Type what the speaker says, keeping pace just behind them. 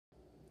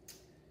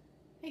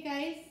Hey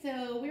guys,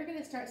 so we're going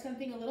to start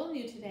something a little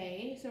new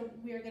today. So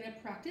we're going to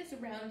practice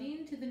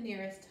rounding to the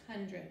nearest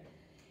 100.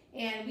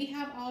 And we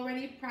have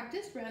already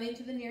practiced rounding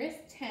to the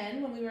nearest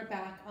 10 when we were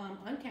back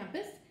on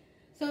campus.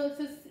 So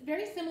it's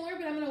very similar,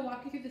 but I'm going to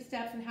walk you through the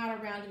steps on how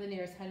to round to the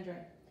nearest 100.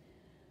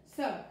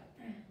 So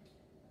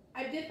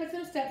I did put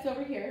some steps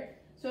over here.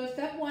 So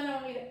step one,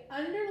 I want you to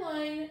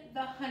underline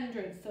the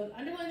hundreds. So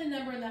underline the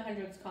number in the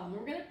hundreds column.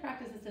 We're going to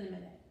practice this in a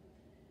minute.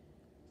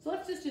 So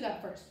let's just do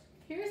that first.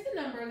 Here's the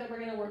number that we're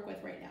going to work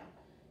with right now,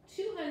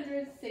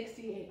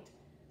 268.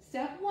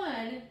 Step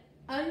one,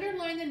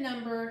 underline the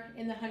number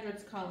in the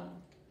hundreds column.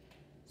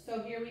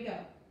 So here we go.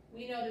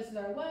 We know this is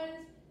our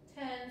ones,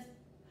 tens,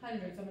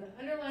 hundreds. So I'm going to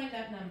underline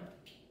that number.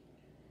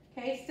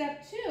 Okay,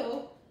 step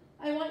two,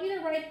 I want you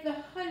to write the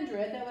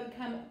 100 that would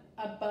come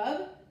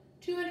above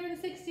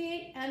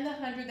 268 and the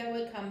 100 that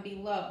would come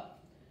below.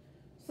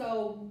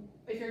 So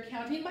if you're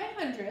counting by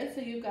hundreds,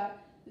 so you've got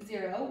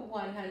 0,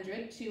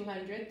 100,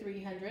 200,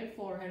 300,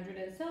 400,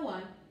 and so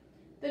on.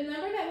 The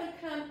number that would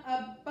come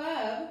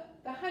above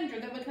the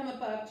 100, that would come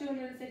above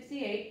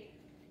 268,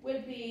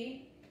 would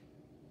be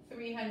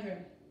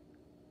 300.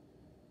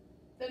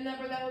 The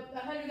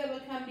 100 that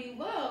would come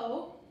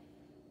below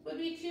would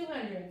be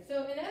 200.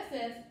 So in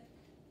essence,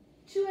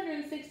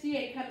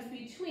 268 comes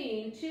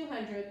between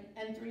 200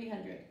 and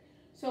 300.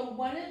 So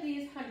one of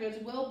these hundreds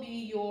will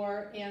be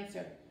your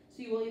answer.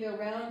 So you will either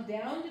round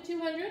down to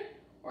 200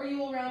 or you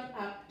will round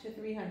up to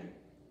 300.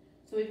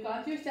 So we've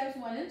gone through steps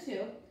 1 and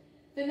 2.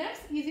 The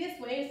next easiest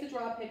way is to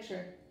draw a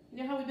picture.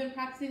 You know how we've been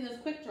practicing those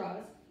quick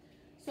draws?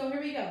 So here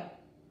we go.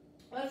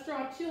 Let's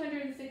draw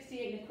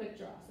 268 in a quick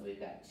draw. So we've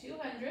got 2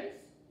 hundreds,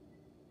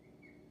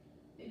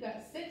 we've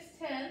got 6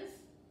 tens,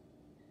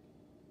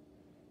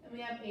 and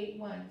we have 8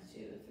 ones.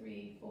 2,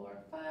 3,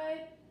 4, 5,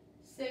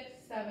 6,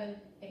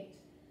 7, 8.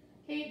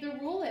 Okay, the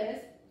rule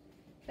is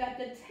that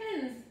the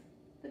tens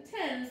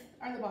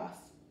are the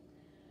boss.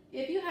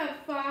 If you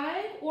have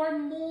 5 or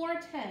more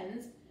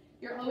tens,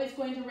 you're always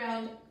going to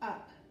round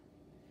up.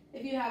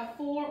 If you have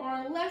 4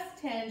 or less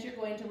tens, you're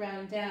going to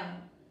round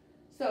down.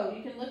 So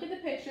you can look at the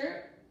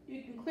picture.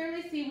 You can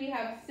clearly see we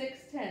have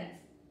 6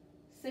 tens.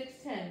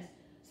 6 tens.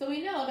 So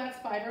we know that's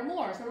 5 or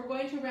more. So we're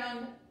going to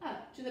round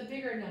up to the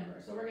bigger number.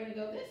 So we're going to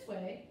go this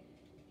way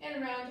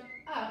and round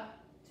up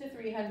to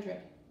 300.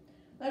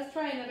 Let's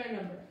try another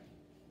number.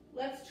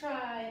 Let's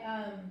try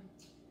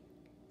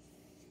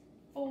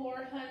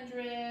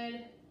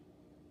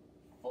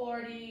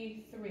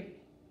 443.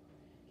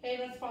 Okay,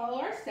 let's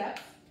follow our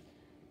steps.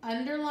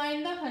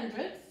 Underline the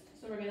hundreds.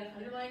 So we're going to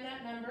underline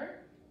that number.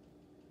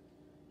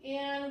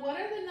 And what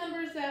are the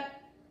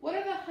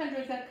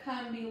hundreds that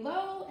come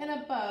below and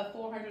above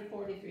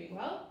 443?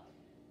 Well,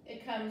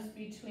 it comes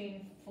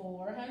between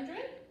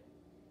 400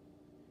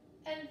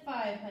 and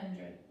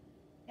 500.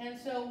 And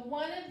so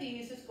one of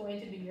these is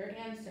going to be your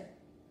answer.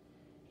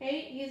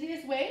 Okay,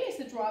 easiest way is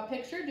to draw a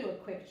picture, do a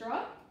quick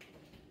draw.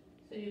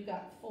 So you've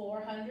got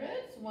 4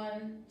 hundreds,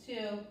 1,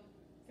 2,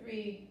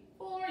 3,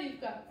 4.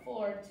 You've got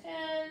 4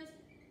 tens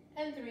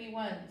and 3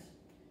 ones.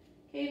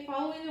 Okay,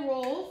 following the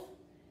rules,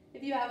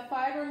 if you have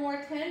 5 or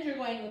more tens, you're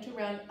going to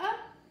round up.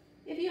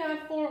 If you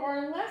have 4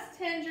 or less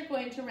tens, you're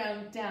going to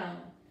round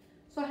down.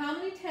 So how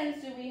many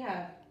tens do we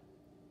have?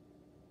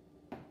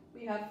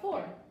 We have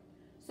 4.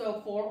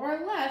 So 4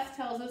 or less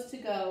tells us to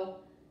go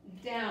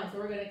down. So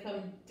we're going to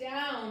come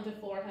down to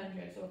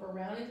 400. So if we're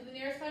rounding to the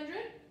nearest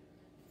 100,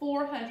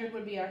 400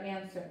 would be our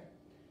answer.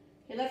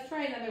 Okay, let's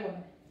try another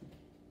one.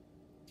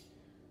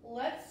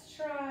 Let's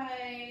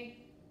try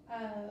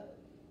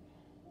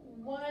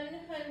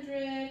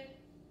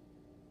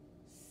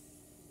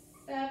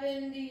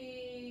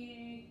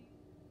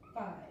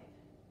 175.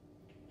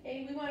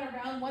 Okay, we want to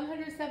round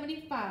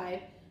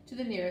 175 to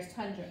the nearest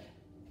 100.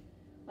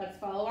 Let's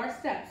follow our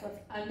steps. Let's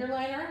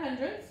underline our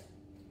hundreds.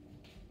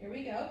 Here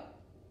we go.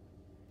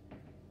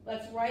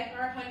 Let's write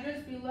our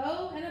hundreds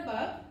below and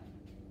above.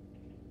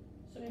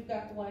 So we've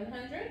got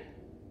 100,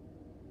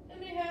 and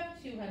we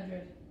have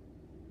 200.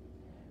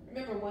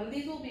 Remember, one of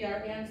these will be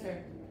our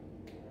answer.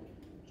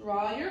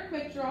 Draw your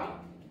quick draw.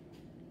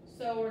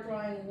 So we're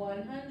drawing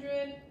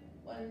 100,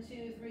 1,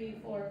 2, 3,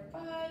 4,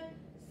 5,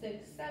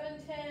 6, 7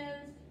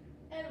 tens,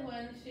 and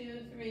 1,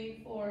 2,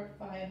 3, 4,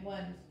 5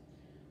 ones.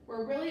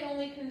 We're really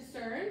only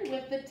concerned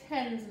with the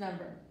tens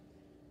number.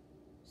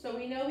 So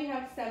we know we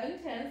have 7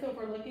 tens, so if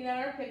we're looking at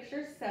our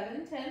picture,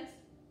 7 tens.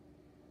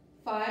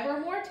 5 or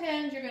more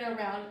tens, you're going to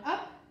round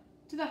up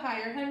to the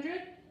higher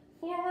 100.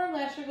 4 or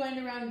less, you're going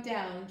to round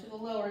down to the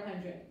lower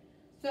 100.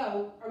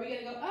 So, are we going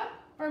to go up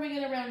or are we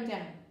going to round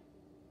down?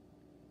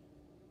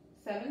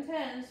 7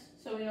 tens,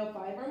 so we know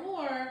 5 or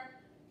more,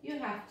 you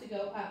have to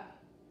go up.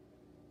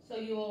 So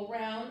you will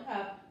round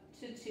up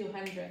to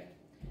 200.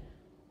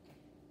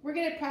 We're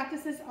going to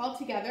practice this all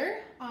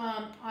together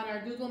on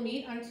our Google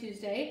Meet on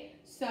Tuesday.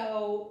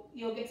 So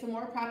you'll get some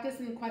more practice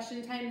and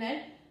question time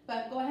then.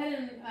 But go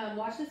ahead and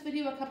watch this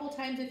video a couple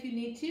times if you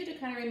need to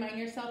kind of remind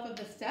yourself of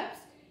the steps,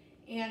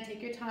 and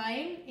take your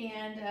time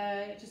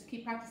and just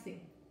keep practicing.